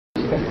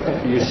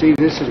You see,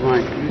 these are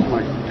my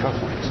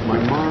cufflinks. My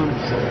mom.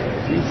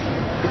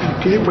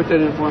 Can you put that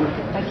in for me?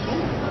 I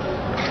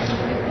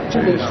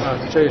can.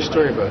 I'll tell you a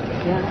story about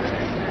that. Yeah.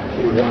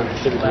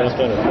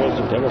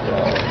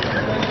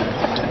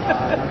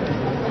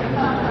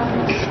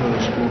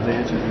 School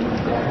dance.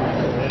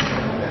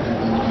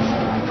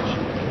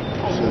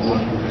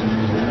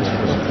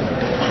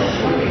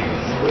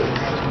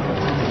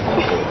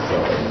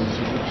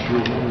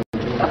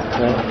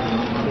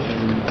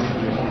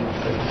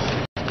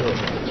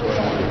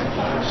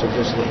 So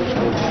just look at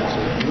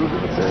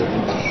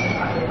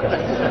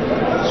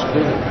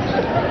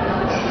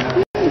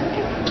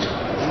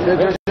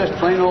they're just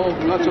plain old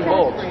nuts and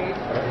bolts.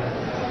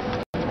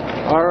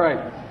 All right.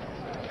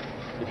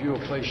 If you will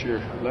place your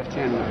left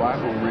hand in the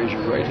Bible and raise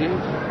your right hand.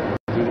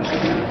 Do this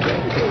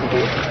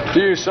again. Do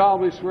you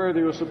solemnly swear that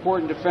you will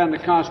support and defend the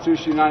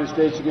Constitution of the United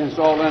States against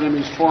all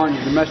enemies, foreign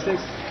and domestic,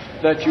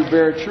 that you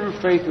bear true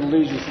faith and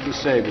allegiance to the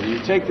Savior? You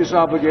take this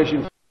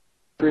obligation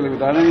freely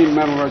without any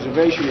mental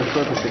reservation or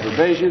purpose of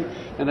evasion,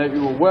 and that you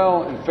will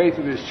well and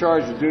faithfully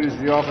discharge the duties of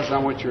the office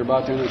on which you're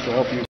about to enter, so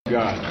help you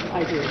God.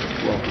 I do.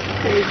 Welcome.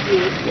 Thank you.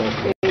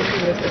 Welcome. Thank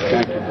you, Mr.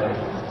 Thank you, brother.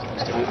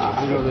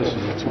 I know this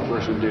is a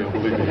two-person deal.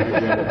 Believe me, I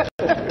get it.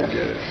 I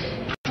get it.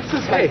 This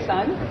is my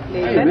son,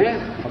 Nathan. Hey, man.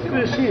 Good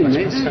to see you,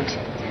 Nathan.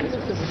 This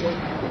is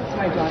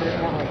my daughter,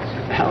 Allie.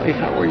 Allie,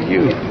 how are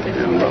you?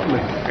 You're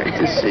lovely. Great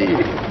to see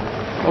you.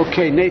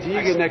 Okay, Nathan,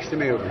 you get next to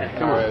me over here.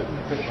 Come on.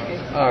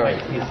 All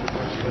right.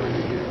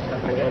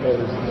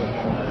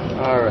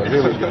 All right,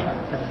 here we go.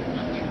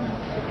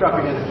 Drop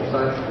your hands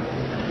aside.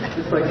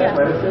 Just like that,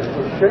 right?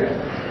 Okay.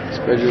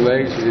 Spread your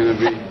legs. You're going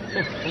to be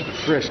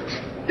frisked.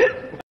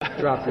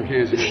 Drop your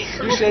hands.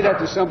 You say that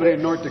to somebody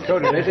in North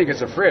Dakota, they think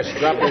it's a frisk.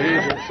 Drop your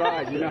hands to your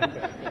side, you know.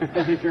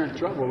 I think you're in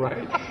trouble,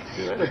 right?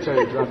 I'll tell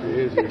you, drop your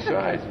hands to your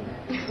side.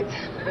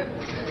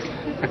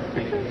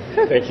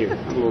 Thank you.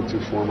 I'm a little too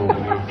formal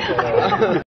now.